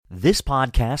This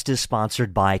podcast is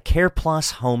sponsored by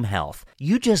CarePlus Home Health.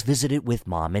 You just visited with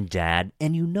mom and dad,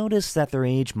 and you notice that their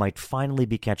age might finally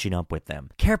be catching up with them.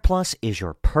 CarePlus is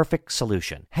your perfect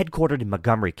solution. Headquartered in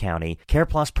Montgomery County,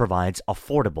 CarePlus provides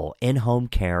affordable in-home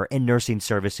care and nursing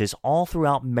services all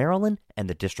throughout Maryland and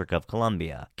the District of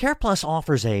Columbia. CarePlus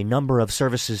offers a number of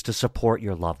services to support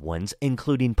your loved ones,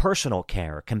 including personal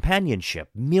care, companionship,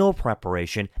 meal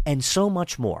preparation, and so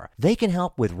much more. They can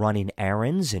help with running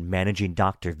errands and managing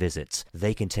doctor visits.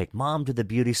 They can take mom to the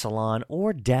beauty salon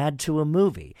or dad to a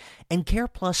movie. And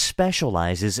CarePlus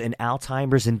specializes in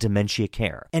Alzheimer's and dementia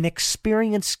care. An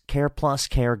experienced CarePlus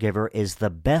caregiver is the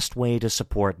best way to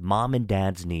support mom and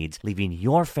dad's needs, leaving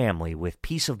your family with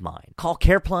peace of mind. Call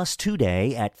CarePlus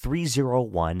today at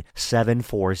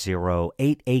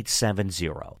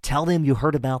 301-740-8870. Tell them you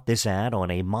heard about this ad on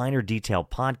a Minor Detail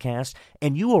podcast,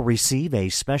 and you will receive a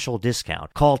special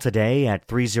discount. Call today at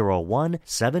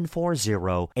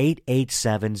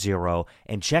 301-740-8870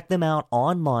 and check them out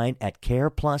online at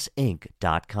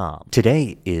careplusinc.com.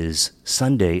 Today is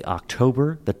Sunday,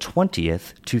 October the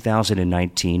 20th,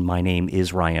 2019. My name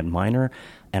is Ryan Miner,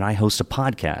 and I host a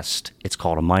podcast. It's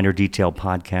called a Minor Detail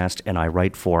Podcast, and I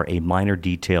write for a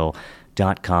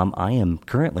minordetail.com. I am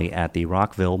currently at the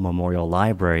Rockville Memorial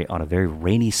Library on a very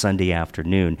rainy Sunday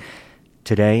afternoon.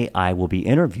 Today, I will be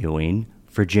interviewing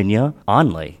Virginia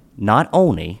Onley. Not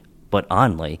Only, but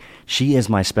Onley. She is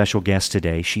my special guest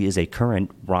today. She is a current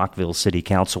Rockville City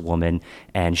Councilwoman,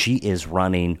 and she is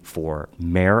running for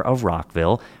Mayor of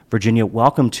Rockville. Virginia,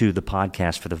 welcome to the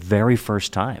podcast for the very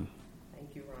first time.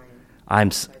 Thank you,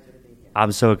 Ryan.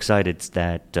 I'm so excited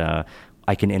that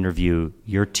I can interview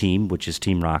your team, which is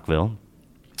Team Rockville,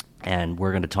 and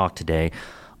we're going to talk today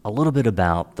a little bit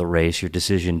about the race, your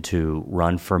decision to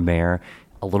run for mayor,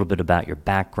 a little bit about your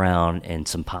background and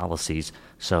some policies.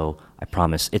 So I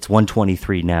promise, it's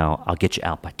 1:23 now. I'll get you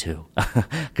out by 2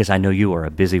 because I know you are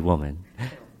a busy woman.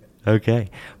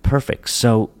 Okay, perfect.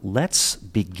 So let's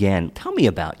begin. Tell me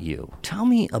about you. Tell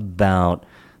me about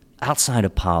outside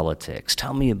of politics.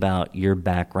 Tell me about your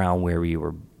background, where you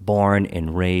were born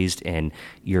and raised, and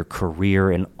your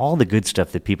career, and all the good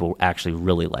stuff that people actually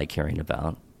really like hearing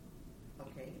about.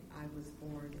 Okay, I was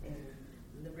born in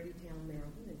Libertytown,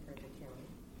 Maryland, in Frederick County,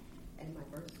 and my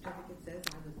birth certificate says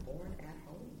I was born at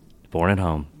home. Born at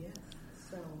home. Yes,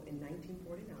 so in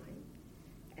 1949,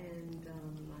 and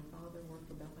my father worked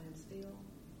for Bethlehem Steel.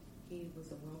 He was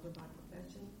a welder by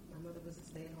profession. My mother was a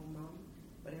stay-at-home mom,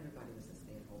 but everybody was a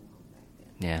stay-at-home mom back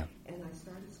then. Yeah. And I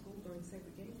started school during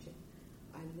segregation.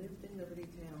 I lived in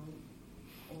Libertytown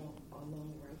along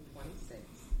Route 26,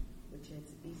 which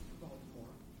heads east of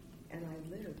Baltimore, and I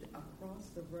lived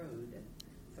across the road.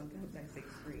 Sometimes I say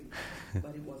street,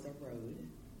 but it was a road,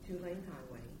 2-lane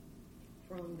highway,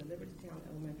 from the Libertytown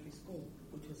Elementary School,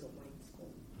 which was a white school.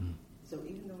 So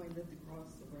even though I lived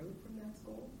across the road from that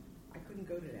school, I couldn't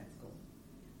go to that school.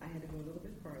 I had to go a little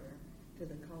bit further to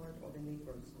the colored or the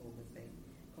Negro school, as they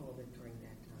called it during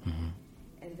that time.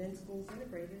 And then schools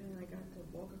integrated, and I got to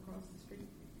walk across the street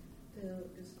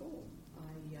to school.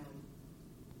 I'm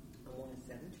one of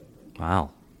 7 children.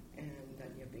 Wow. And a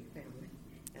big family.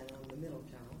 And I'm the middle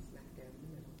child, smack dab in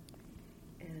the middle.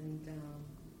 And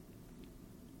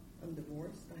I'm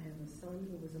divorced. I have a son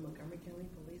who was a Montgomery County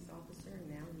police officer, and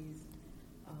now he's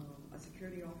a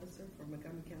security officer for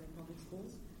Montgomery County Public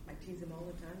Schools. I tease him all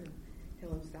the time and tell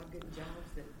him stop getting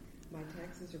jobs that my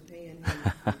taxes are paying his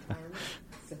retirement.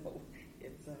 So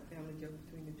it's a family joke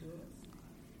between the two of us.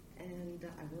 And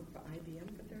I worked for IBM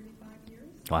for 35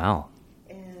 years. Wow.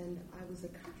 And I was a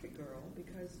country girl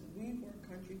because we were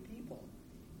country people.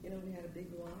 You know, we had a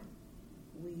big lot.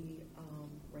 We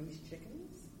raised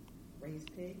chickens,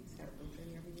 raised pigs, had a butcher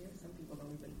every year. Some people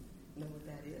don't even know what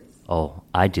that is. Oh,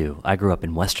 I do. I grew up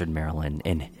in Western Maryland,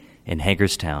 in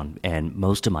Hagerstown, and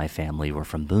most of my family were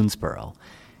from Boonesboro.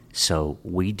 So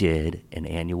we did an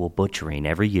annual butchering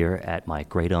every year at my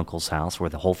great-uncle's house where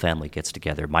the whole family gets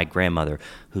together. My grandmother,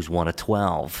 who's one of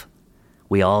 12,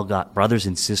 we all got brothers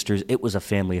and sisters. It was a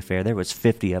family affair. There was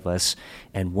 50 of us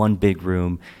in one big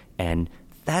room, and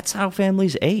that's how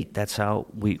families ate. That's how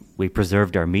we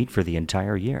preserved our meat for the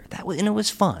entire year. And it was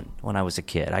fun when I was a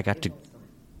kid. I got to... It was fun,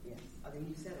 yes. I mean,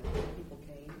 you said when people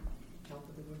came, help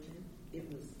with the butchering,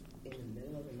 it was in the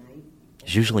middle of the night.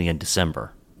 It's usually in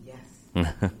December.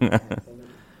 Absolutely.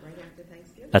 Right after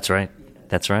Thanksgiving. That's right. Yes.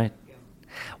 That's right. Yeah.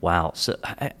 Wow. So,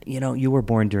 you were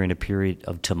born during a period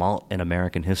of tumult in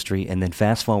American history, and then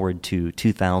fast forward to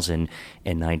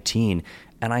 2019,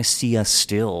 and I see us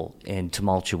still in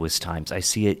tumultuous times. I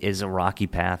see it as a rocky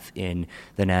path in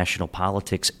the national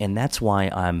politics, and that's why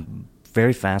I'm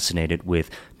very fascinated with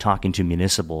talking to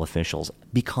municipal officials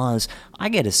because I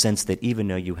get a sense that even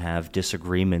though you have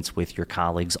disagreements with your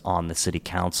colleagues on the city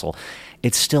council,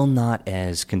 it's still not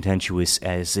as contentious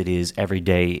as it is every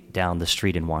day down the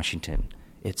street in Washington.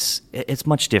 It's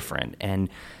much different. And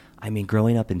I mean,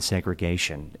 growing up in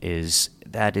segregation is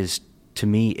to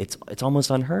me, it's almost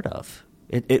unheard of.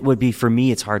 It would be, for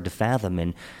me, it's hard to fathom.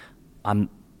 And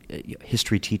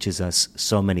history teaches us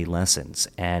so many lessons.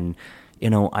 And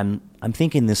I'm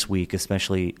thinking this week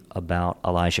especially about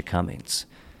Elijah Cummings,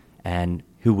 and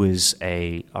who was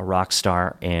a rock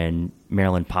star in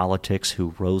Maryland politics,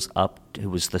 who rose up, who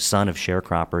was the son of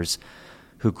sharecroppers,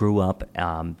 who grew up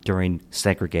during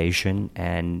segregation,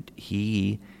 and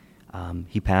he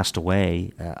passed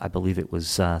away. I believe it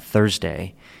was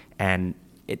Thursday, and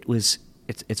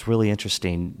it's really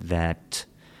interesting that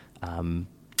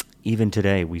even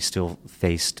today we still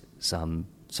faced some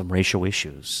racial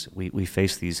issues. We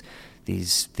face these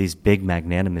big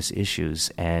magnanimous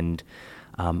issues, and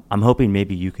I'm hoping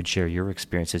maybe you could share your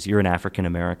experiences. You're an African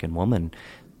American woman,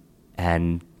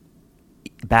 and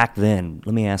back then,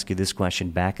 let me ask you this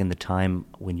question: back in the time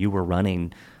when you were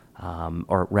running,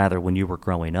 or rather when you were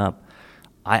growing up,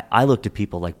 I looked at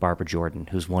people like Barbara Jordan,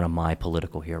 who's one of my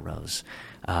political heroes.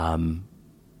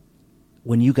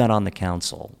 When you got on the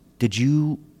council,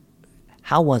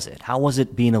 how was it? How was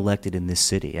it being elected in this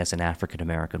city as an African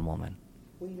American woman?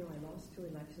 Well, I lost 2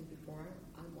 elections before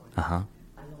I won. Uh-huh.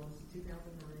 I lost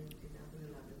 2009,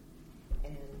 2011,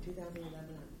 and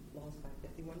 2011 I lost by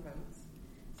 51 votes.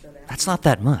 So that's not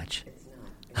that much. It's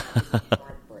not. It's a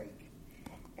heartbreak.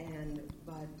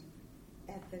 But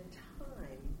at the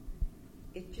time,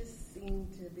 it just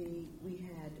seemed to be, we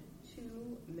had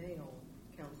 2 male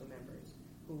council members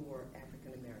who were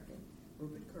African American,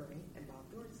 Rupert Curry and Bob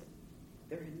Dorsey.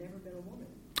 There had never been a woman.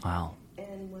 Wow.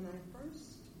 And when I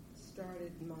first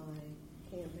started my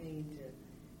campaign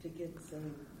to get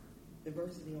some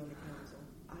diversity on the council,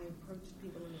 I approached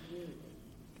people in the community.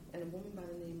 And a woman by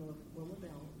the name of Wilma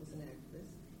Bell was an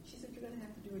activist. She said, "You're going to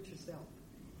have to do it yourself."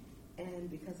 And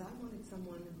because I wanted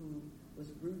someone who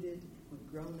was rooted, who'd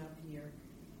grown up here,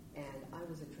 and I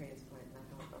was a transplant, and I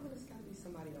thought, oh, there's got to be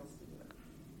somebody else to do it.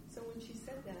 So when she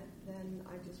said that, then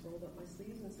I just rolled up my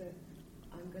sleeves and said,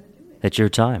 I'm going to do it. It's your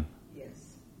time.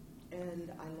 Yes. And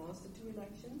I lost the 2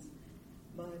 elections,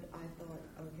 but I thought,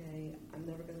 okay, I'm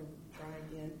never going to try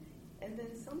again. And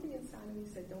then something inside of me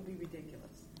said, don't be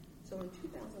ridiculous. So in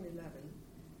 2011,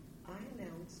 I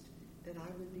announced that I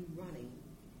would be running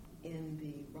in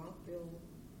the Rockville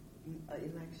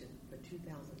election for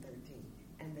 2013.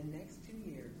 And the next 2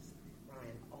 years,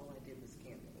 Ryan, all I did was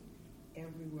campaign.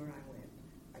 Everywhere I went,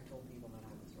 I told people that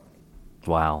I was running.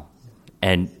 Wow. So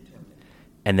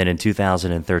And then in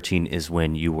 2013 is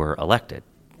when you were elected.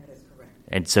 that is correct.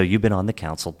 And so you've been on the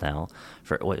council now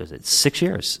for, what is it, 6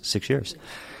 years? 6 years.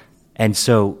 And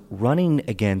so running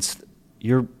against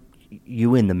you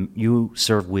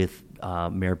serve with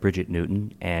Mayor Bridget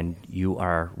Newton, and you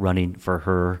are running for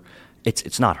her.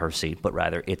 It's not her seat, but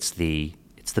rather it's the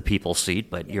people's seat.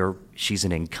 But she's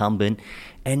an incumbent,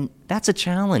 and that's a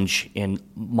challenge in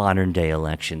modern day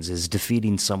elections: is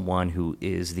defeating someone who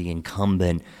is the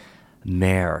incumbent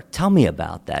mayor. Tell me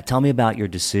about that. Tell me about your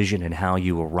decision and how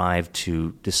you arrived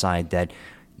to decide that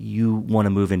you want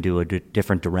to move into a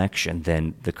different direction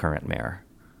than the current mayor.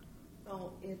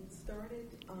 Oh, it started,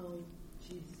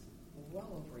 well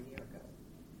over a year ago.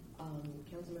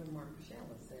 Councilmember Mark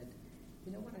Shalla said,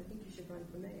 you know what, I think you should run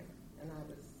for mayor. And I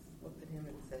looked at him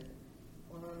and said,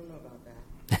 well, I don't know about that.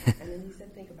 And then he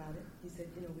said, think about it. He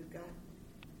said, we've got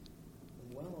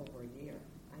well over a year.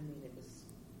 I mean, it was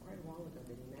quite a while ago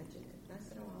that he mentioned it. And I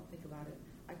said, I'll think about it.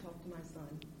 I talked to my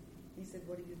son. He said,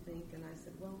 what do you think? And I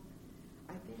said, well,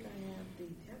 I think I have the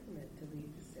temperament to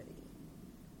lead the city.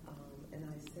 And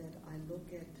I said, I look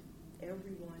at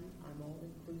everyone. I'm all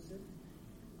inclusive.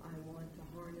 I want to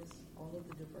harness all of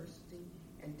the diversity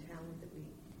and talent that we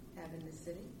have in the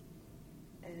city.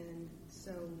 And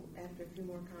so after a few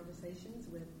more conversations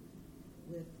with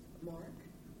Mark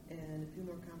and a few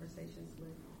more conversations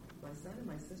with my son and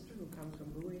my sister, who comes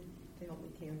from Bowie to help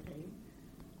me campaign,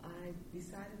 I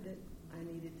decided that I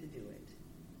needed to do it.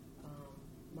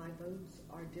 My votes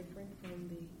are different from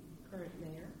the current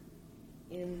mayor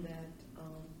in that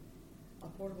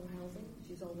affordable housing,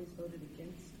 she's always voted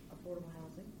against affordable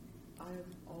housing.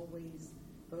 I've always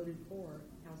voted for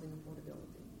housing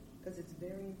affordability because it's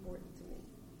very important to me.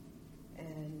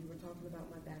 And you were talking about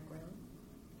my background.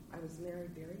 I was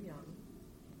married very young,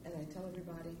 and I tell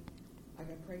everybody, I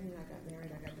got pregnant, I got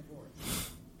married, I got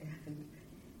divorced.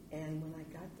 And when I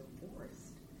got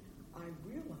divorced, I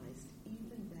realized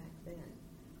even back then,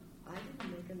 I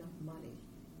didn't make enough money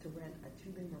to rent a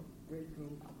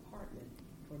 2-bedroom apartment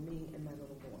for me and my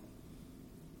little boy.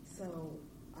 So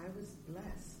I was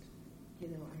blessed.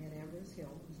 I had Ambrose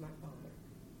Hill, who's my father,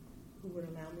 who would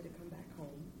allow me to come back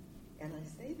home, and I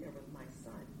stayed there with my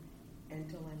son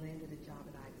until I landed a job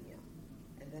at IBM,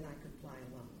 and then I could fly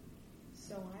alone.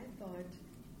 So I thought,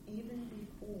 even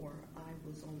before I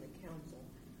was on the council,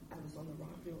 I was on the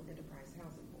Rockville Enterprise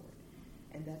Housing Board,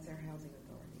 and that's our housing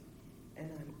authority. And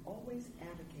I'm always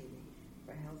advocating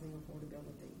for housing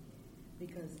affordability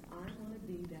because I want to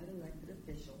be that elected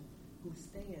official who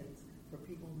stands for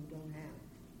people who don't have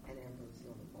an Ambrose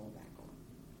Hill to fall back on.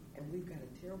 And we've got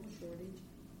a terrible shortage,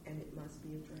 and it must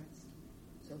be addressed.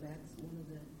 So that's one of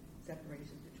the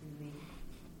separations between me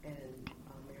and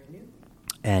Mayor Newton.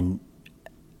 And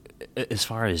as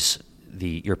far as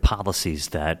your policies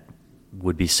that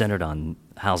would be centered on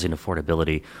housing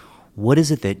affordability, what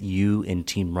is it that you and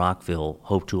Team Rockville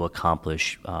hope to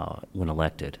accomplish when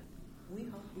elected? We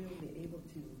hope we'll be able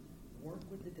to work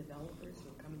with the developers who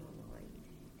are coming online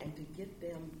and to get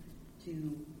them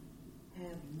to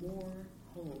have more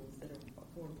homes that are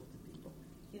affordable to people.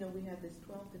 We have this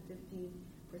 12 to 15%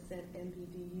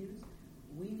 MPDUs.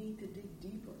 We need to dig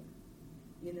deeper.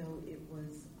 It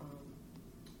was...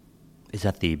 Is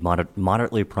that the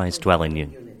moderately priced dwelling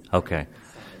unit? Okay.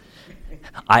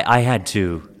 I had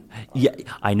to... Yeah,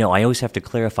 I know. I always have to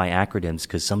clarify acronyms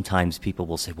because sometimes people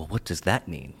will say, well, what does that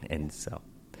mean? And so...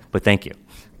 But thank you.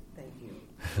 Thank you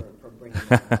for bringing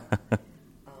that up.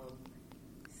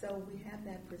 So we have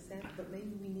that percent, but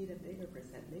maybe we need a bigger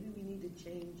percent. Maybe we need to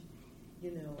change,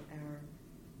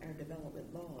 our development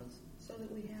laws so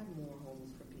that we have more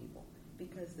homes for people.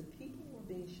 Because the people who are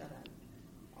being shut out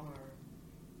are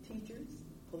teachers,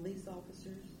 police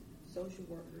officers, social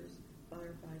workers,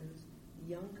 firefighters,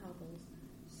 young couples,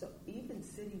 so even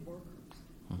city workers.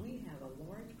 We have a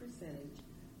large percentage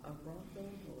of Rockville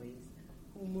employees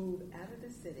who move out of the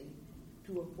city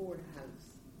to afford a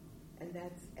house. And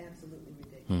that's absolutely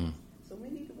ridiculous. So we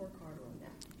need to work harder on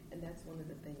that. And that's one of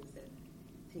the things that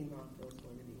Team Rockville is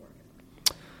going to be working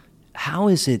on. How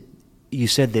is it, you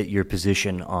said that your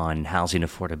position on housing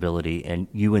affordability, and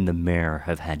you and the mayor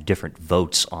have had different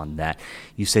votes on that.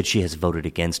 You said she has voted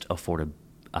against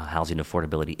housing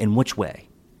affordability. In which way?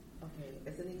 Okay,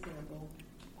 as an example,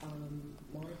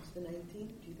 March the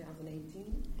 19th,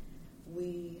 2018,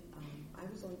 I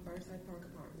was on Fireside Park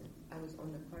Apartments. I was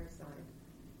on the Fireside,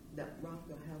 the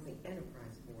Rockville Housing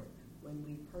Enterprise Board when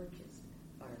we purchased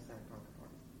Fireside Park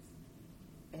Apartments.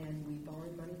 And we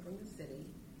borrowed money from the city,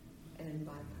 and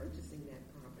by purchasing that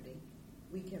property,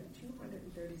 we kept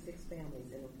 236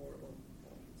 families in affordable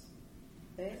homes.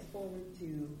 Fast forward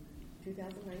to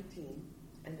 2019,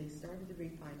 and they started to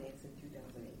refinance in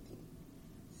 2018.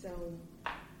 So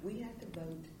we had to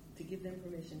vote to give them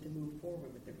permission to move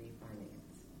forward with the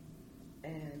refinance.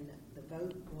 And the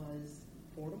vote was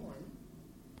 4-1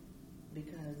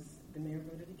 because the mayor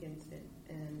voted against it.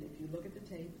 And if you look at the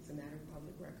tape, it's a matter of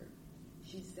public record.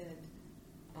 She said,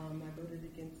 I voted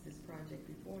against this project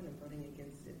before and I'm voting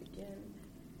against it again.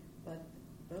 But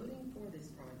voting for this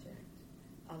project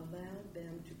allowed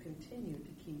them to continue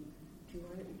to keep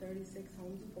 236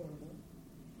 homes affordable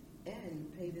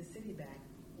and pay the city back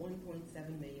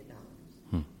 $1.7 million.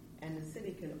 And the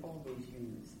city can always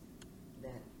use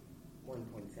that $1.7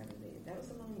 million. That was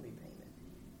a loan repayment.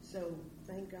 So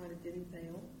thank God it didn't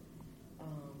fail.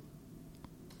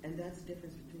 And that's the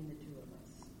difference between the two of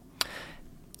us.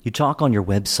 You talk on your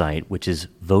website, which is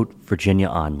Vote Virginia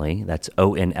Onley, that's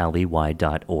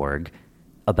ONLEY.org,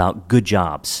 about good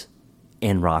jobs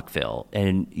in Rockville.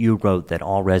 And you wrote that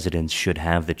all residents should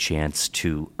have the chance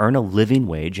to earn a living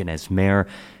wage. And as mayor,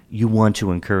 you want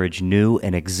to encourage new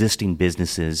and existing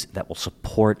businesses that will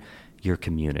support your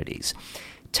communities.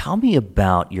 Tell me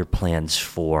about your plans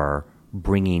for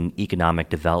bringing economic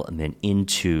development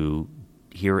into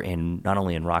here in not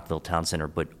only in Rockville Town Center,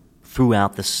 but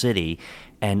throughout the city.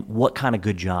 And what kind of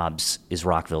good jobs is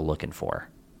Rockville looking for?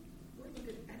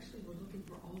 Actually, we're looking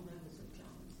for all levels of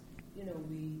jobs.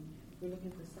 We're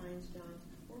looking for science jobs.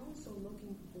 We're also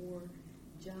looking for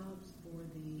jobs for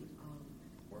the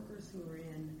workers who are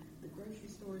in the grocery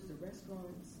stores, the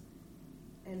restaurants,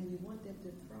 and we want them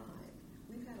to thrive.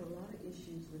 We've had a lot of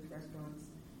issues with restaurants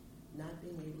not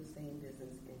being able to stay in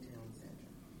business in town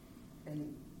center.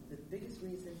 And the biggest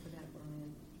reason for that, Brian,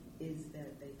 is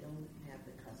that they don't have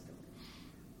the customers.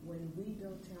 When we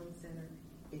built town center,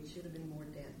 it should have been more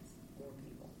dense, more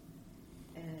people.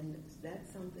 And that's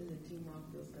something that Team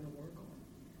Rockville is going to work on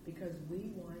because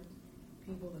we want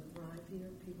people to thrive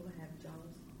here, people to have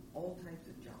jobs, all types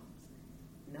of jobs,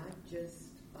 not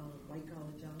just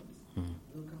white-collar jobs,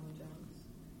 blue-collar jobs,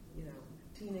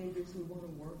 teenagers who want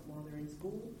to work while they're in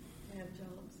school to have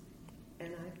jobs.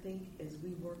 And I think as we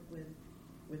work with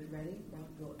Ready,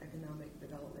 Rockville Economic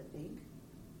Development, Inc.,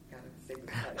 got to say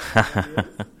what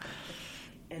it is,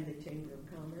 and the Chamber of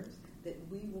Commerce, that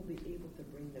we will be able to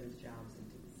bring those jobs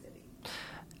into the city.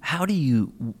 How do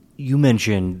you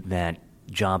mentioned that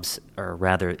jobs, or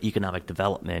rather economic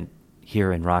development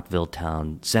here in Rockville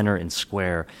Town Center and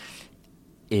Square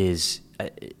is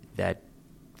that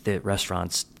the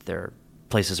restaurants, their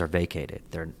places are vacated.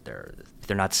 They're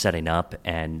not setting up.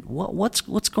 And what's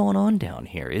going on down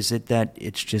here? Is it that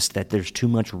it's just that there's too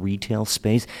much retail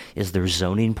space? Is there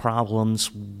zoning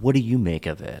problems? What do you make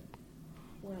of it?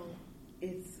 Well,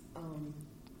 it's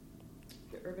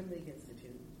the Urban League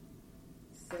Institute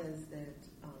says that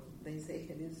they say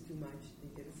it is too much. They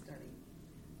did a study,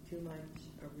 too much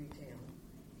retail,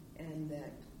 and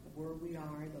that where we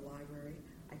are, the library,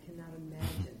 I cannot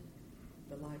imagine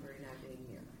the library not being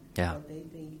here. Yeah. But they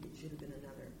think it should have been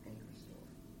another anchor store.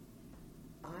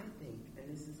 I think, and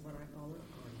this is what I call an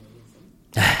Onleyism,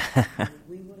 if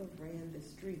we would have ran the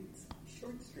streets,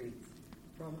 short streets,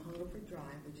 from Hungerford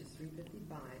Drive, which is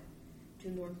 355,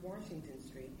 to North Washington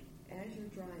Street, as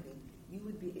you're driving, you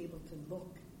would be able to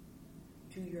look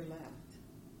to your left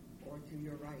or to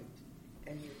your right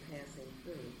as you're passing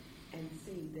through and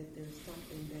see that there's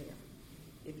something there.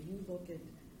 If you look at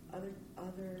other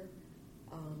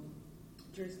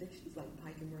jurisdictions like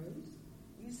Pike and Rose,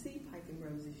 you see Pike and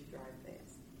Rose as you drive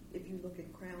past. If you look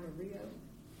at Crown or Rio,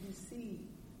 you see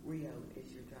Rio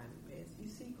as you're driving past. You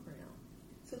see Crown.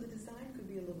 So the design could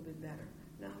be a little bit better.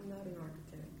 Now, I'm not an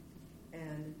architect,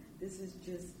 and this is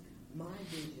just my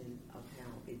vision of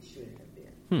how it should have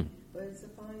been. But it's a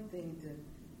fine thing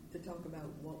to talk about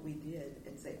what we did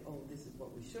and say, oh, this is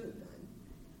what we should have done.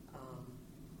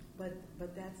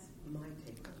 But that's my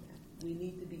take on that. We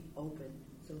need to be open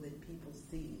so that people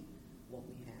see what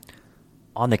we have.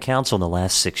 On the council in the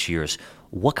last 6 years,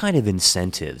 what kind of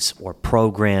incentives or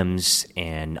programs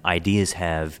and ideas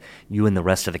have you and the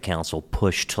rest of the council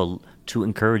pushed to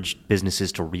encourage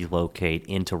businesses to relocate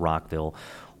into Rockville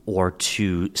or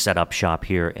to set up shop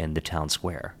here in the town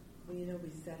square? Well, we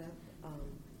set up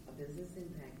a business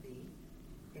impact fee,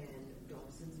 and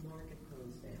Dawson's Market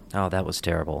closed down. Oh, that was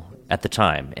terrible at the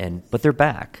time, but they're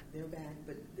back. They're back,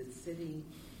 but the city,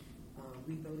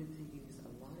 we voted to use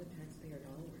a lot of taxpayer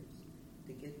dollars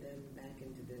to get them back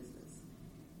into business.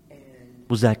 And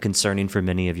was that concerning for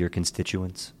many of your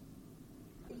constituents?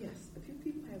 Yes, a few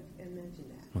people have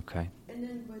mentioned that. Okay. And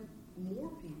then, but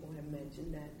more people have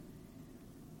mentioned that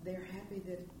they're happy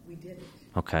that we did it.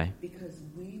 Okay. Because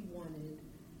we wanted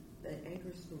the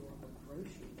anchor store, a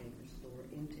grocery anchor store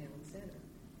in town center.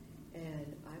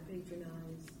 And I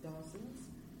patronize Dawson's.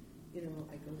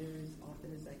 I go there as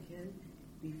often as I can.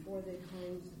 Before they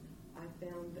closed, I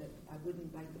found that I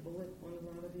wouldn't bite the bullet on a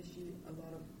lot of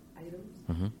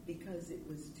items because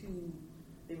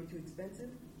they were too expensive.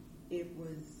 It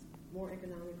was more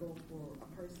economical for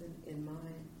a person in my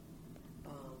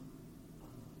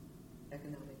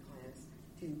economic class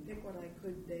to pick what I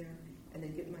could there and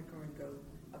then get in my car and go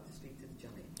up the street to the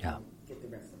Giant and get the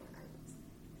rest of my items.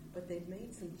 But they've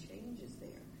made some changes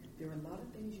there. There are a lot of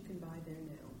things you can buy there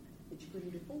now that you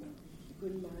couldn't before. You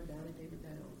couldn't buy Donna Paper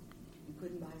Towels. You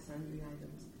couldn't buy sundry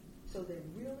items. So they're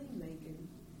really making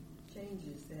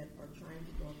changes that are trying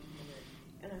to draw people in.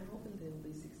 And I'm hoping they will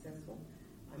be successful.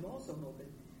 I'm also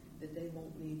hoping that they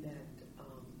won't need that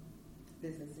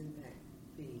business impact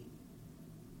fee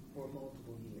for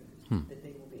multiple years, that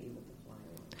they will be able to fly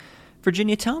on.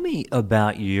 Virginia, tell me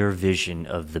about your vision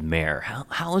of the mayor.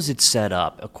 How is it set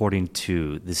up according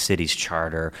to the city's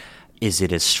charter? Is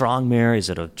it a strong mayor? Is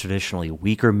it a traditionally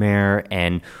weaker mayor?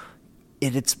 And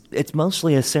it's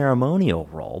mostly a ceremonial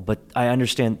role, but I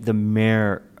understand the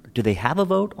mayor, do they have a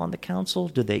vote on the council?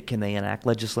 Can they enact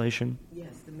legislation?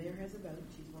 Yes, the mayor has a vote.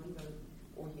 She's one vote,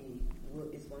 or he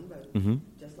is one vote,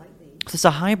 just like me. So it's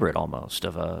a hybrid almost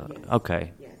of a, yes.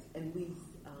 Okay. Yes, and we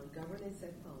govern and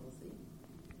set policy.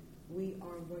 We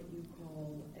are what you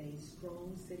call a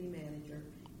strong city manager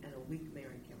and a weak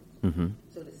mayor and council.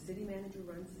 So the city manager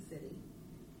runs the city,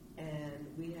 and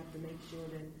we have to make sure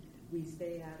that we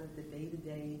stay out of the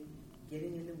day-to-day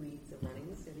getting in the weeds of running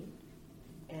the city,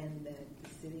 and that the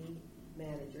city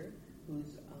manager,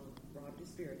 who's Rob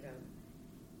DeSpirito,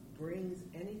 brings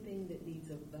anything that needs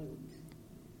a vote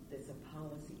that's a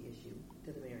policy issue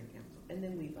to the mayor and council, and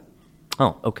then we vote.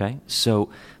 Oh, okay. So,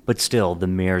 but still, the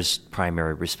mayor's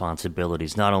primary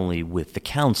responsibilities, not only with the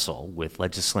council, with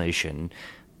legislation,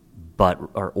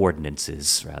 or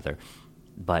ordinances, rather,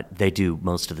 but they do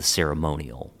most of the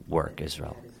ceremonial work as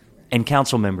well. That is correct. And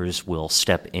council members will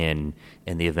step in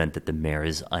the event that the mayor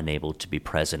is unable to be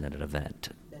present at an event.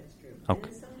 That's true. Okay.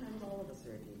 And sometimes all of us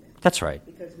are at the event. That's right.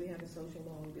 Because we have a social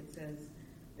law that says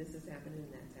this is happening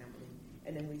and that's happening.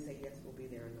 And then we say, yes, we'll be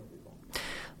there, and no, we won't.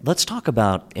 Let's talk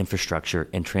about infrastructure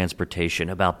and transportation,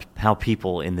 about how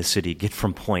people in the city get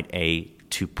from point A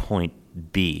to point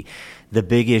B. The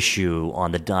big issue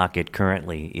on the docket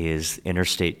currently is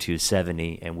Interstate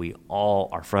 270, and we all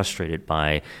are frustrated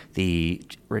by the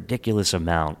ridiculous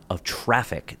amount of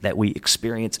traffic that we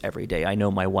experience every day. I know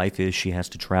my wife is. She has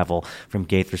to travel from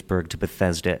Gaithersburg to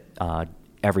Bethesda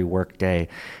every work day,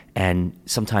 and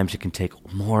sometimes it can take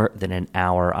more than an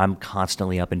hour. I'm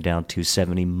constantly up and down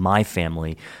 270. My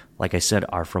family, like I said,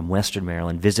 are from Western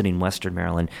Maryland. Visiting Western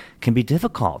Maryland can be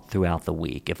difficult throughout the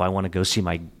week. If I want to go see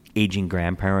my aging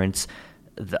grandparents,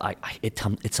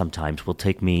 it sometimes will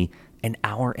take me an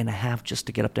hour and a half just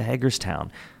to get up to Hagerstown,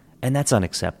 and that's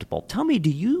unacceptable. Tell me,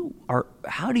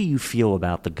 how do you feel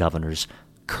about the governor's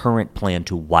current plan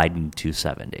to widen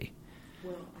 270?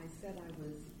 Well, I said I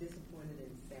was disappointed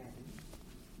and saddened,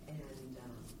 and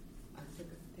I've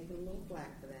taken a little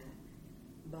flack for that.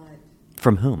 But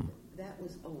From whom? that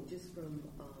was just from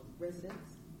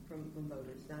residents, from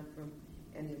voters, not from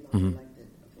any of my elected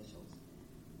officials.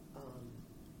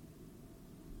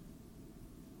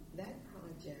 That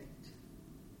project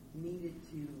needed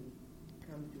to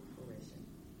come to fruition.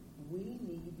 We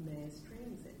need mass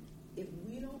transit. If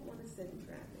we don't want to send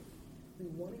traffic, we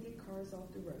want to get cars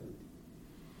off the road,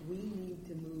 we need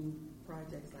to move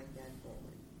projects like that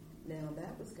forward. Now,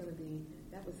 that was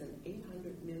an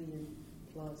 $800 million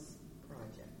plus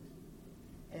project.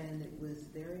 And it was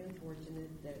very unfortunate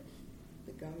that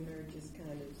the governor just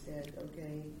kind of said,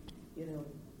 okay,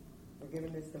 we're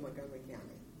giving this to Montgomery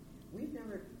County.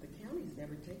 The county's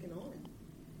never taken on,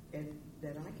 and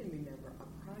that I can remember, a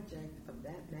project of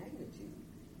that magnitude.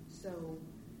 So,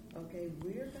 okay,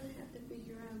 we're going to have to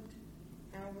figure out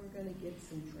how we're going to get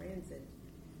some transit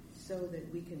so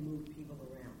that we can move people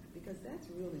around, because that's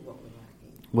really what we're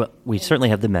lacking. Well, we certainly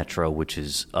have the Metro, which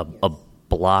is a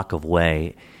block of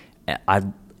way. It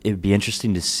would be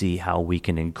interesting to see how we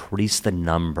can increase the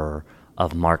number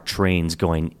of marked trains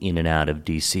going in and out of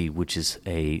D.C., which is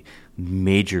a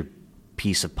major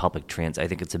piece of public transit. I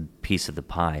think it's a piece of the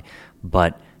pie.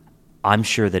 But I'm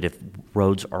sure that if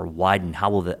roads are widened,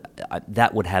 how will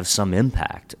that would have some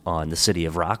impact on the city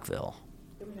of Rockville?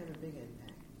 It would have a big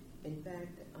impact. In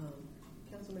fact,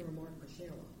 Councilmember Mark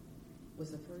Paschello was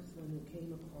the first one who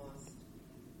came across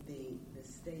the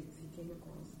state's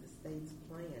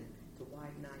plan to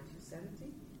widen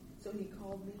I-270. So he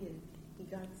called me, and he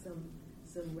got some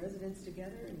residents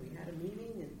together, and we had a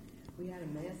meeting, and we had a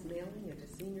mass mailing at the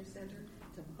senior center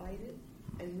to fight it,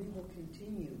 and we will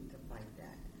continue to fight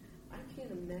that. I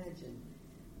can't imagine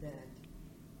that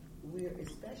we're,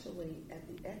 especially at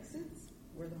the exits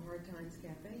where the Hard Times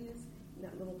Cafe is, in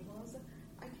that little plaza,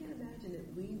 I can't imagine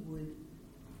that we would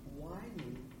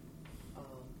widen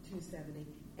 270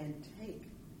 and take,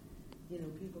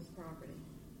 people's property.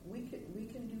 We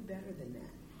can do better than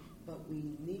that, but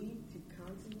we need to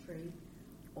concentrate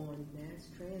on mass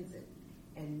transit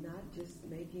and not just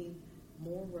making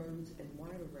more roads and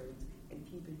wider roads and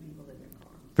keeping people in their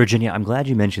car. Virginia, I'm glad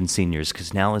you mentioned seniors,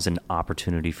 because now is an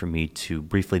opportunity for me to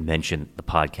briefly mention the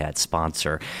podcast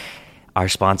sponsor. Our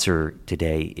sponsor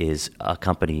today is a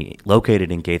company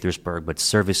located in Gaithersburg, but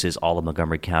services all of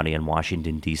Montgomery County and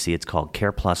Washington, D.C. It's called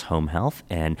Care Plus Home Health,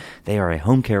 and they are a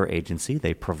home care agency.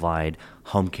 They provide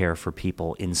home care for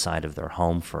people inside of their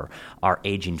home, for our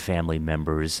aging family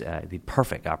members. It'd be a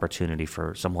perfect opportunity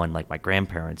for someone like my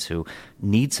grandparents who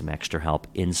need some extra help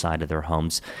inside of their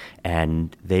homes.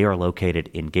 And they are located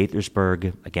in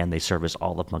Gaithersburg. Again, they service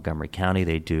all of Montgomery County.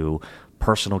 They do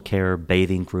personal care,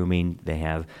 bathing, grooming. They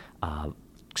have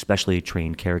specially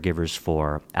trained caregivers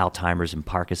for Alzheimer's and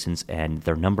Parkinson's, and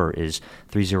their number is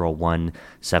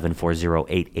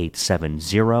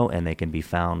 301-740-8870, and they can be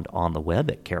found on the web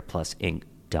at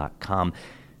careplusinc.com.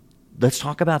 Let's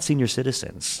talk about senior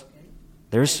citizens.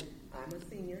 Okay. I'm a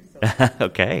senior, so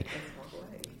okay. Let's talk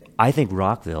away. I think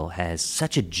Rockville has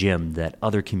such a gem that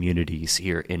other communities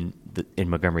here in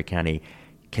Montgomery County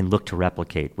can look to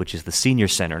replicate, which is the senior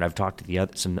center, and I've talked to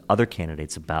some other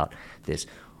candidates about this.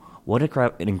 What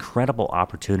an incredible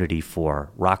opportunity for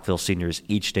Rockville seniors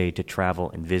each day to travel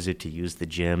and visit, to use the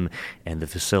gym and the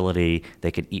facility.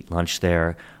 They could eat lunch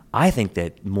there. I think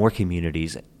that more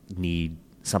communities need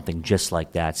something just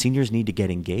like that. Seniors need to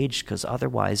get engaged, because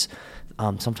otherwise,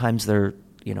 sometimes they're,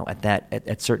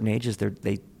 at certain ages,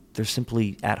 they're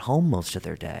simply at home most of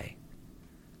their day.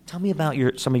 Tell me about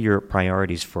some of your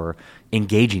priorities for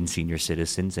engaging senior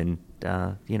citizens and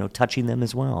touching them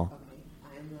as well. Okay.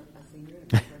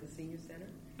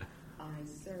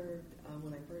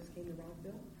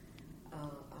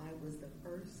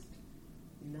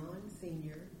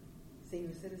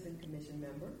 Senior Citizen Commission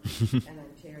member, and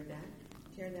I chair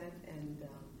that, and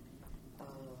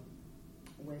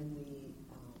when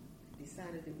we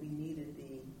decided that we needed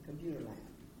the computer lab.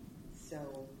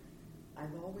 So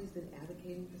I've always been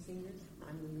advocating for seniors.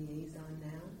 I'm the liaison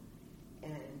now,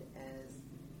 and as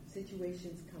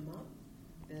situations come up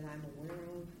that I'm aware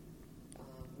of,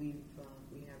 we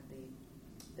have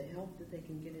the help that they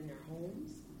can get in their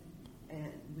homes,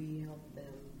 and we help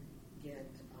them get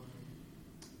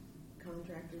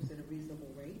contractors at a reasonable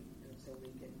rate, and so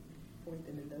we can point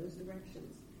them in those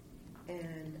directions.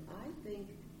 And I think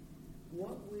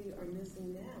what we are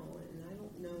missing now, and I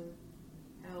don't know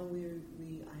how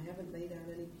I haven't laid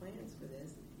out any plans for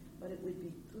this, but it would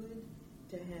be good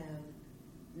to have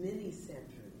mini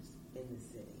centers in the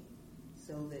city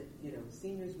so that,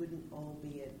 seniors wouldn't all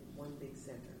be at one big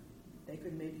center. They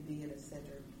could maybe be in a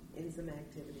center in some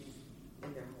activities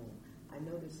in their home. I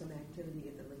know there's some activity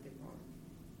at the Lincoln Park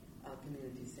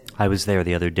Community Center. I was there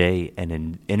the other day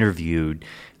and interviewed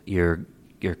your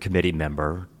committee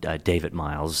member, David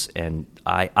Miles, and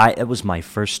it was my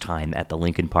first time at the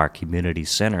Lincoln Park Community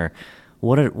Center.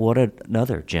 What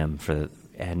another gem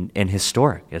and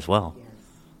historic as well. Yes,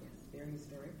 very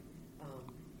historic.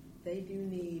 They do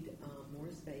need more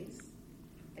space,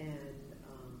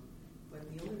 but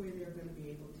the only way they're going to be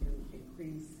able to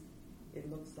increase, it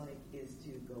looks like, is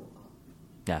to go up.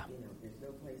 Yeah. There's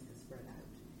no place to spread out.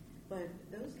 But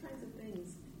those kinds of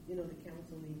things, the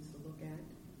council needs to look at.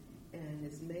 And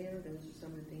as mayor, those are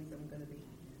some of the things I'm going to be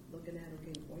looking at.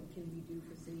 Okay, what can we do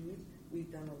for seniors? We've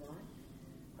done a lot.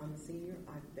 I'm a senior.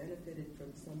 I've benefited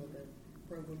from some of the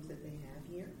programs that they have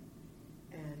here.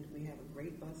 And we have a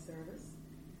great bus service.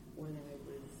 When I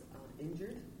was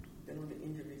injured, been on the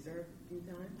injured reserve a few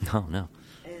times. Oh, no.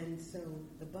 And so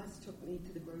the bus took me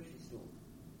to the grocery store.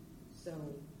 So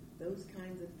those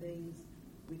kinds of things,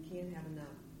 we can't have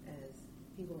enough as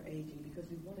people are aging, because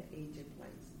we want to age in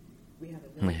place. We have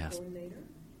a village coordinator,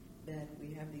 that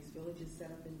we have these villages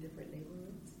set up in different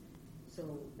neighborhoods.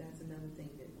 So that's another thing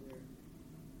that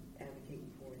we're advocating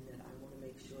for, and that I want to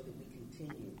make sure that we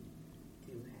continue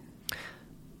to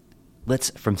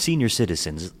have. From senior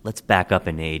citizens, let's back up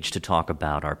in age to talk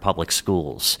about our public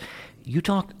schools. You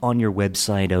talk on your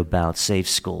website about safe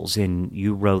schools, and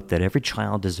you wrote that every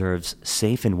child deserves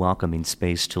safe and welcoming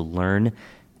space to learn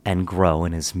and grow,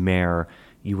 and as mayor,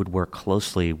 you would work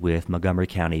closely with Montgomery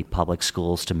County Public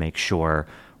Schools to make sure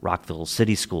Rockville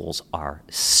City Schools are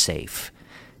safe.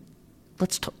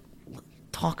 Let's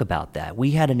talk about that.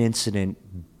 We had an incident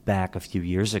back a few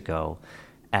years ago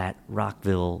at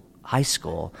Rockville High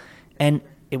School, and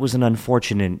it was an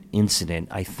unfortunate incident.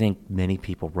 I think many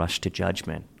people rushed to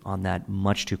judgment on that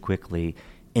much too quickly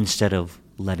instead of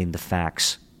letting the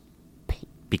facts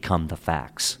become the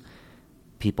facts.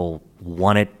 People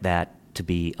wanted that to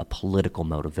be a political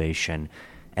motivation,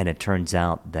 and it turns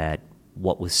out that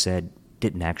what was said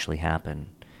didn't actually happen.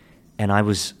 And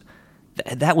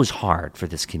that was hard for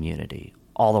this community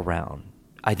all around.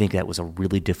 I think that was a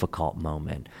really difficult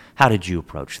moment. How did you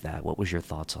approach that? What was your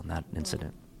thoughts on that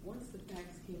incident? Once the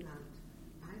facts came out,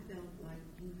 I felt like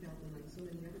you felt, and like so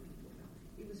many other people felt.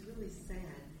 It was really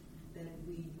sad that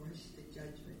we rushed to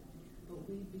judgment, but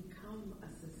we've become a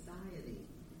society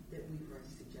that we rush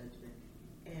to judgment.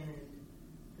 And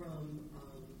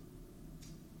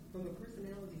from a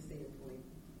personality standpoint,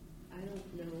 I don't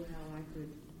know how I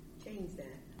could change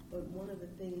that. But one of the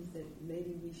things that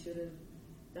maybe we should have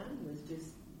done was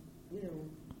just,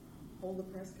 hold a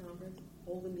press conference,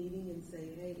 hold a meeting, and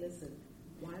say, hey, listen,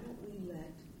 why don't we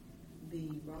let the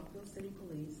Rockville City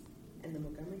Police and the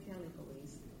Montgomery County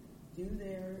Police do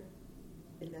their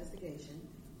investigation,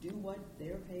 do what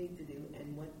they're paid to do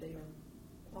and what they are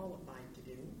qualified to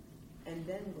do, and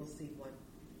then we'll see what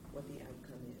the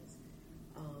outcome is.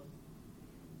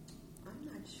 I'm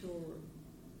not sure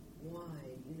why,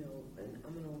 and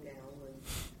I'm an old gal, and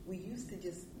we used to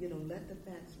just, let the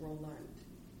facts roll out.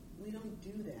 We don't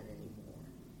do that anymore.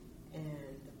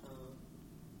 And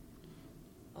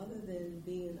other than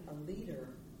being a leader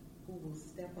who will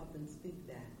step up and speak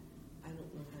that, I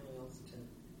don't know how else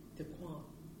to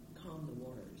calm the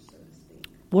waters, so to speak.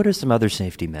 What are some other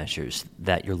safety measures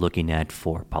that you're looking at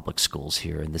for public schools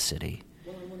here in the city?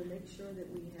 Well, I want to make sure that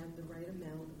we have the right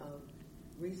amount of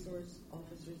resource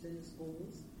officers in the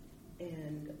schools.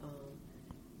 And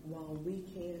while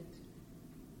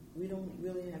we don't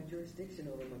really have jurisdiction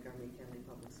over Montgomery County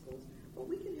Public Schools, but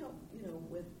we can help,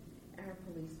 with our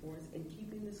police force in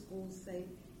keeping the schools safe,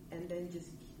 and then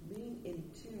just being in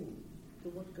tune to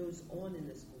what goes on in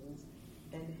the schools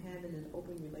and having an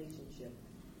open relationship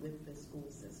with the school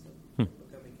system,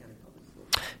 Montgomery County Public Schools.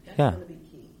 That's going to be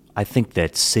key. I think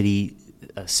that city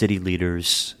city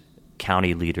leaders,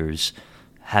 county leaders,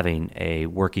 having a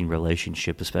working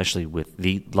relationship, especially with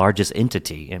the largest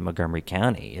entity in Montgomery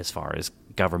County as far as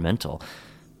governmental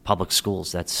public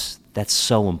schools. That's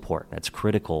so important. That's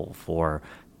critical for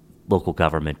local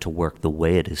government to work the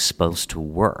way it is supposed to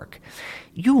work.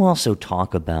 You also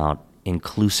talk about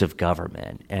inclusive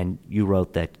government, and you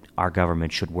wrote that our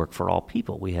government should work for all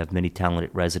people. We have many talented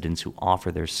residents who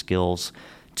offer their skills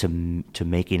to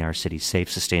making our city safe,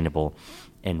 sustainable,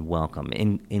 and welcome.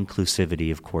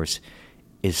 Inclusivity, of course,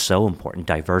 is so important.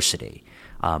 Diversity.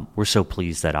 We're so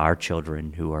pleased that our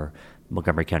children who are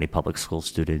Montgomery County Public School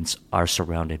students are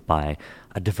surrounded by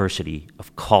a diversity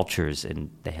of cultures, and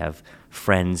they have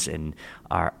friends, and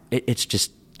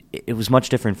it was much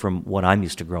different from what I'm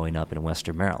used to growing up in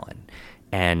Western Maryland.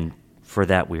 And for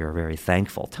that, we are very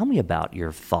thankful. Tell me about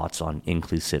your thoughts on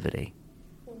inclusivity.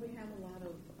 Well, we have a lot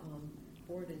of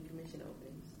board and commission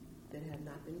openings that have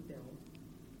not been filled.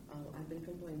 I've been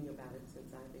complaining about it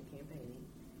since I've been campaigning,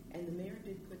 and the mayor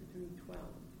did put through 12.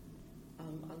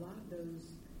 A lot of those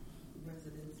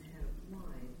residents have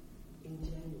applied in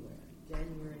January,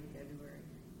 February,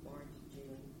 March,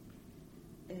 June,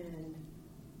 and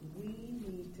we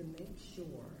need to make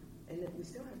sure, and that we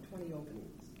still have 20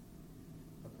 openings,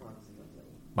 approximately.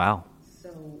 Wow.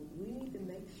 So we need to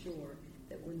make sure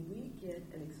that when we get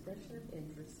an expression of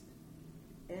interest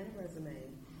and a resume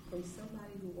from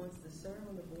somebody who wants to serve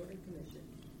on the board and commission,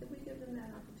 that we give them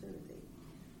that opportunity.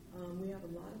 We have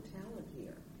a lot of talent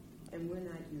here, and we're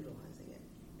not utilizing it.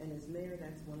 And as mayor,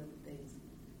 that's one of the things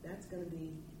that's going to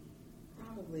be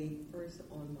probably first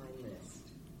on my list.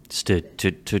 It's to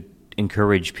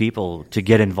encourage people to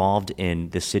get involved in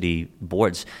the city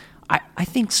boards. I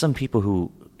think some people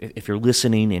who, if you're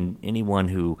listening, and anyone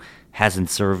who hasn't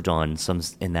served on some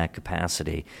in that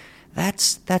capacity,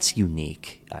 that's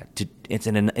unique.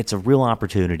 It's a real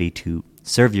opportunity to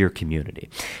serve your community.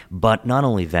 But not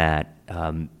only that,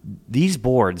 these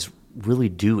boards really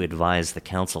do advise the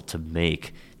council to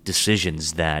make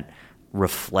decisions that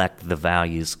reflect the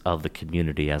values of the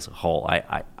community as a whole.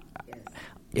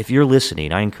 If you're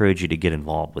listening, I encourage you to get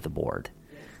involved with the board.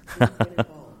 Yes, get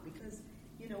involved, because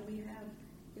we have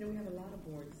a lot of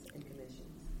boards and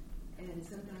commissions, and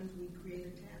sometimes we create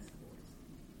a task force.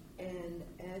 And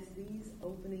as these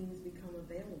openings become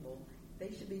available,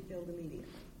 they should be filled immediately.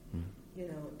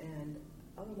 And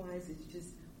otherwise it's just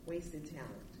wasted talent.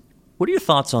 What are your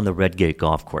thoughts on the Redgate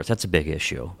Golf Course? That's a big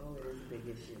issue. Oh, it is a big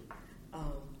issue.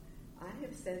 I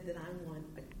have said that I want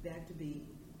that to be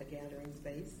a gathering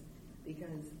space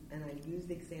because, and I used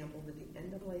the example that the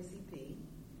NAACP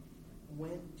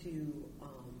went to,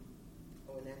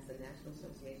 and that's the National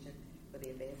Association for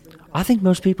the Advancement of I think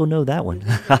most people know that one.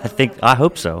 I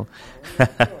hope so. They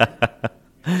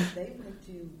went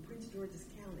to Prince George's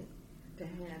County to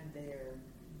have their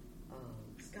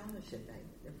scholarship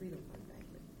banquet, their Freedom Fund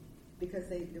banquet, because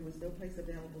there was no place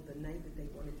available the night that they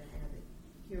wanted to have it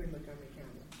here in Montgomery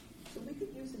County. So we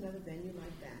could use another venue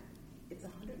like that. It's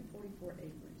 144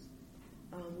 acres.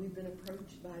 We've been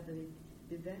approached by the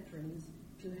veterans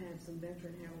to have some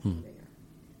veteran housing there.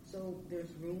 So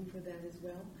there's room for that as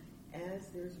well, as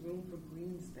there's room for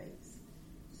green space.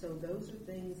 So those are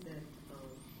things that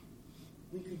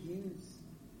we could use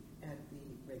at the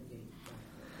Redgate Golf.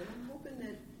 And I'm hoping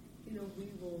that, we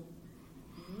will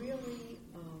really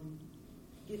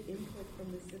get input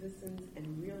from the citizens and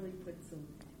really put some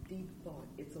deep thought.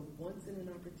 It's a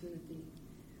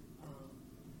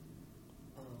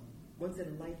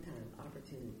once-in-a-lifetime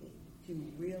opportunity to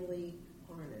really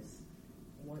harness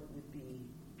what would be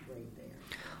right there.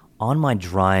 On my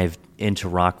drive into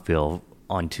Rockville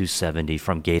on 270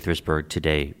 from Gaithersburg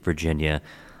today, Virginia,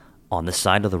 on the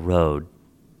side of the road,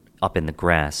 up in the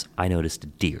grass, I noticed a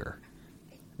deer.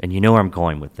 And you know where I'm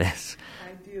going with this.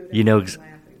 I do.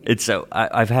 It's so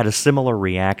I've had a similar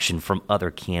reaction from other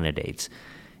candidates.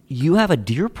 You have a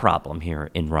deer problem here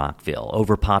in Rockville,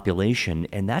 overpopulation,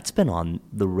 and that's been on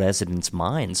the residents'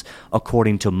 minds,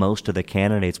 according to most of the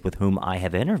candidates with whom I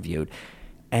have interviewed.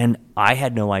 And I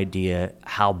had no idea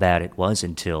how bad it was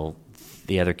until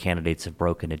the other candidates have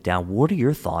broken it down. What are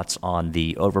your thoughts on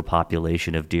the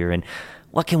overpopulation of deer, and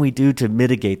what can we do to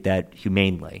mitigate that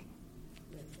humanely?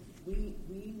 Listen, we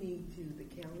need to, the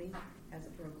county has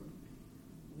a program.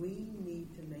 We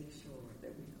need to make sure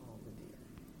that we call the deer.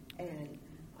 And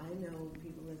I know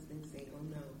people listening say, oh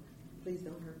no, please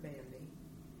don't hurt Bambi.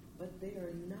 But they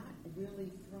are not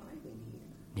really thriving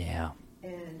here. Yeah.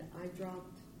 And I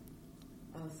dropped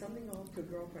something off to a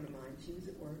girlfriend of mine. She was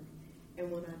at work.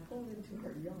 And when I pulled into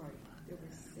her yard, there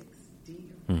were 6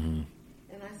 deer. Mm-hmm.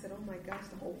 And I said, oh my gosh,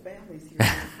 the whole family's here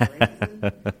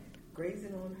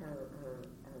grazing on her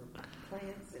plants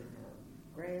and her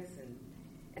grass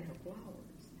and her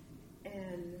flowers.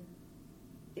 And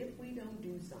if we don't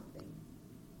do something,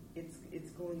 it's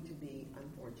going to be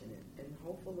unfortunate. And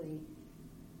hopefully,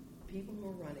 people who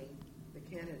are running, the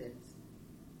candidates,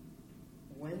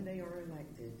 when they are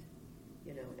elected,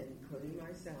 including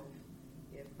myself,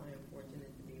 if I am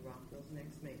fortunate to be Rockville's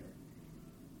next mayor,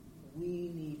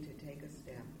 we need to take a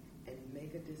step and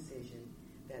make a decision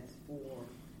that's for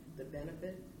the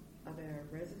benefit of our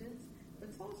residents, but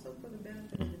it's also for the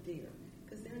benefit of the deer,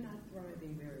 because they're not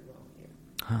thriving very well here.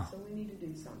 Huh. So we need to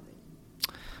do something.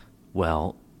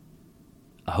 Well,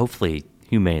 hopefully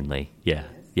humanely. Yeah.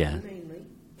 Yes, Yeah. humanely.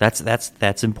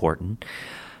 That's important.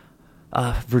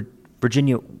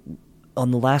 Virginia,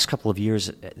 on the last couple of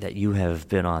years that you have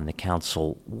been on the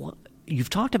council, you've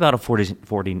talked about housing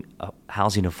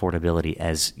affordability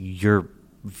as your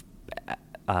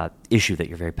issue that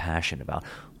you're very passionate about.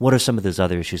 What are some of those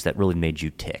other issues that really made you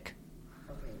tick?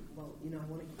 Okay, well, I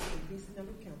want to increase the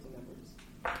number of council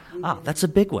members. That's a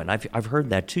big one. I've heard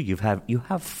that too. You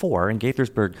have 4 in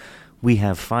Gaithersburg. We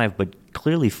have 5, but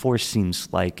clearly 4 seems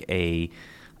like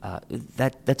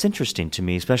that's interesting to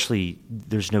me. Especially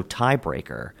there's no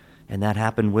tiebreaker, and that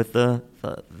happened with the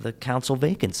council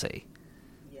vacancy.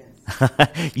 Yes.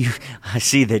 I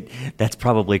see that's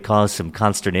probably caused some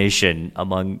consternation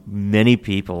among many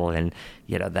people, and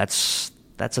that's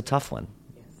a tough one.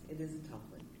 Yes, it is a tough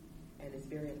one, and it's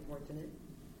very unfortunate.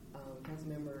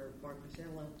 Councilmember Mark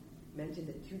Michella mentioned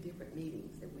at 2 different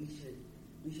meetings that we should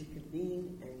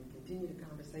convene and continue the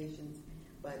conversations,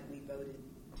 but we voted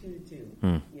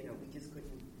 2-2. We just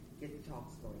couldn't get the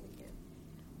talks going again.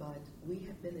 But we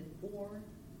have been at 4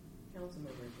 council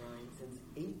members, Ryan, since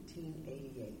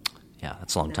 1888. Yeah,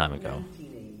 that's a long time ago.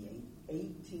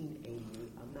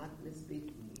 1888. I'm not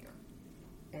misspeaking here.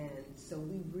 And so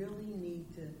we really need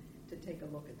to take a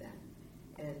look at that.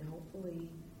 And hopefully,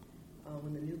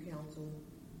 when the new council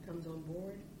comes on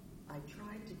board, I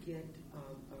tried to get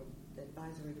an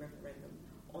advisory referendum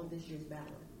on this year's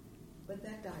ballot. But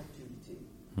that died 2-2.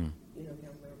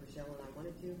 Councilmember Michelle and I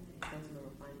wanted to.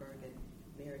 Councilmember Feinberg and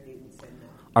Mayor Newton said no.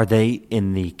 Are they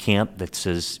in the camp that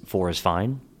says 4 is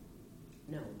fine?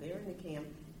 No, they're in the camp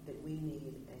that we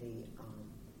need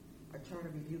a charter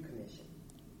review commission.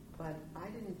 But I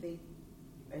didn't think,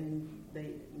 and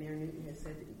Mayor Newton has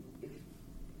said that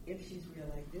if she's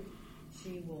reelected,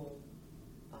 she will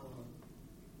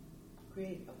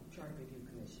create a charter review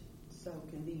commission. So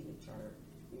convene a charter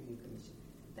review commission.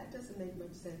 That doesn't make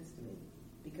much sense to me,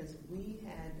 because we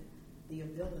had the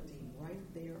ability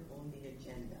right there on the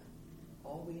agenda.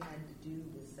 All we had to do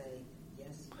was say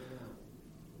yes or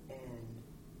no, and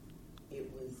it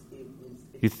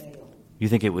failed. You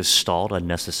think it was stalled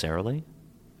unnecessarily?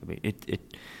 I mean,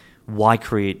 why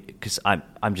create? Because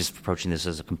I'm just approaching this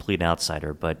as a complete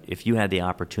outsider. But if you had the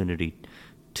opportunity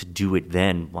to do it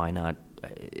then, why not?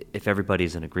 If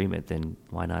everybody's in agreement, then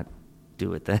why not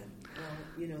do it then?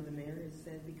 Well, the mayor has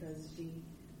said because she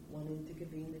wanted to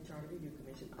convene the charter review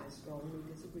commission. I strongly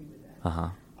disagree with that.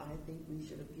 I think we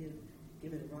should have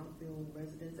given Rockville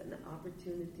residents an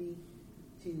opportunity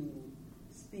to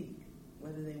speak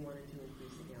whether they wanted to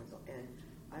increase the council. And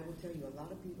I will tell you, a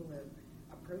lot of people have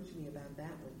approached me about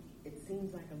that one. It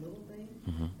seems like a little thing,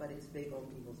 but it's big on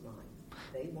people's minds.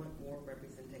 They want more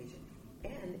representation.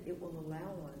 And it will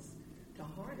allow us to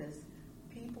harness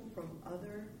people from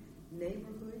other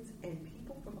neighborhoods and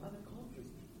people from other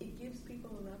cultures. It gives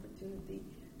people an opportunity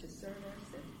to serve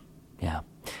our city. Yeah.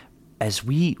 As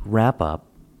we wrap up,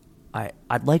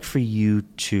 I'd like for you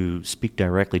to speak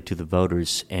directly to the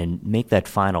voters and make that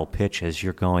final pitch as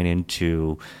you're going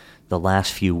into the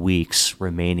last few weeks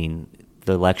remaining.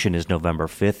 The election is November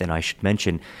 5th, and I should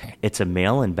mention it's a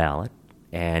mail-in ballot.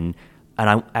 And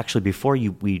I actually, before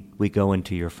we go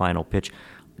into your final pitch,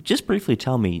 just briefly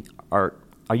tell me, are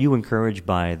you encouraged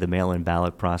by the mail-in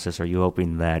ballot process? Are you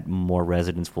hoping that more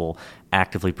residents will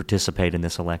actively participate in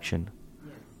this election?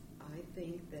 Yes, I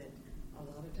think that a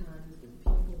lot of times with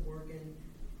people working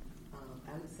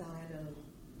outside of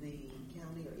the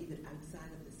county or even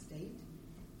outside of the state,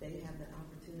 they have the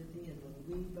opportunity. And when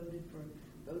we voted for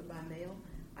vote by mail,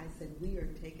 I said we are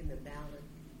taking the ballot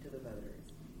to the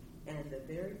voters. And the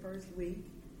very first week,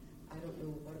 I don't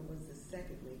know what it was the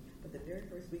second week, but the very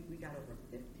first week we got over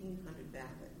 1,500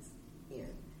 ballots in.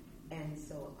 And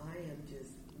so I am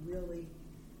just really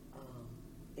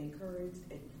encouraged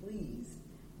and pleased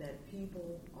that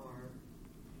people are,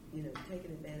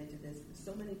 taking advantage of this.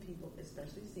 So many people,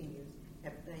 especially seniors,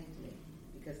 have thanked me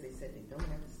because they said they don't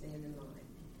have to stand in line.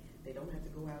 They don't have to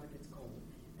go out if it's cold.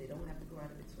 They don't have to go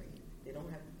out if it's raining. They don't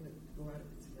have to go out if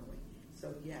it's snowing.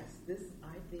 So yes, this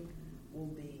I think will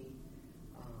be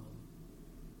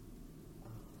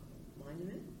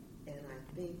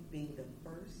think being the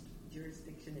first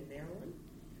jurisdiction in Maryland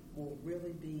will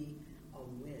really be a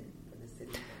win for the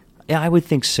city. Yeah, I would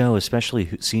think so,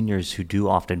 especially seniors who do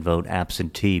often vote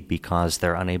absentee because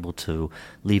they're unable to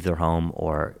leave their home,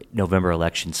 or November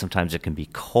elections, sometimes it can be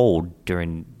cold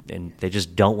and they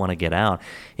just don't want to get out.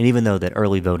 And even though that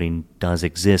early voting does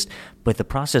exist, but the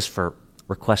process for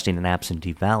requesting an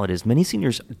absentee ballot is many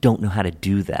seniors don't know how to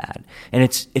do that. And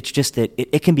it's just that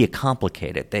it can be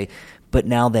complicated. But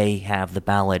now they have the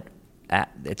ballot,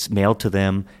 it's mailed to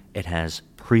them, it has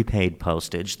prepaid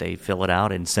postage. They fill it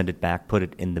out and send it back, put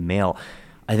it in the mail.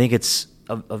 I think it's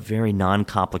a very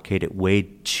non-complicated way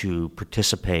to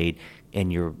participate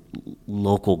in your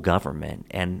local government,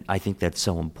 and I think that's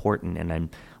so important. And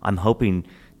I'm hoping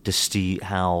to see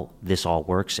how this all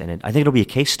works, and I think it'll be a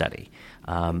case study.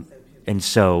 And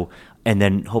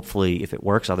then hopefully, if it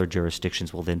works, other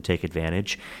jurisdictions will then take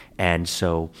advantage. And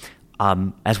so,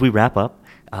 as we wrap up,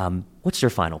 what's your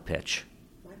final pitch?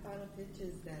 My final pitch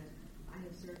is that I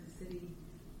have served the city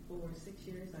for 6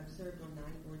 years. I've served on 9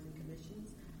 boards and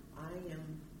commissions. I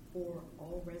am for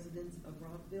all residents of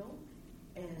Rockville,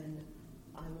 and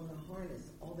I want to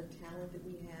harness all the talent that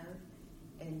we have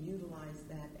and utilize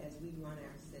that as we run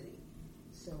our city.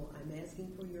 So I'm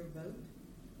asking for your vote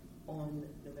on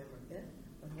November 5th,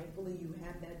 but hopefully you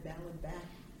have that ballot back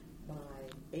by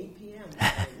 8 p.m.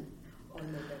 on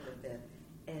November 5th.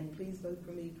 And please vote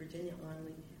for me, Virginia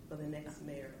Onley, for the next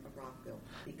mayor of Rockville,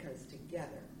 because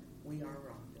together we are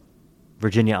Rockville.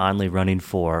 Virginia Onley running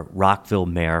for Rockville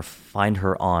mayor. Find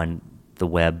her on the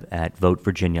web at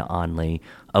votevirginiaonley,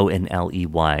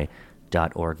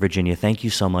 ONLEY.org. Virginia, thank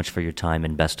you so much for your time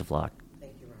and best of luck.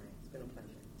 Thank you, Ryan. It's been a pleasure.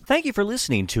 Thank you for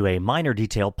listening to a Minor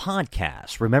Detail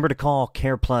podcast. Remember to call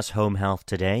Care Plus Home Health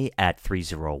today at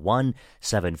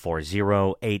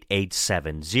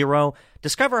 301-740-8870.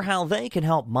 Discover how they can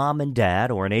help mom and dad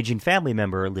or an aging family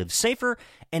member live safer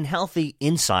and healthy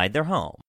inside their home.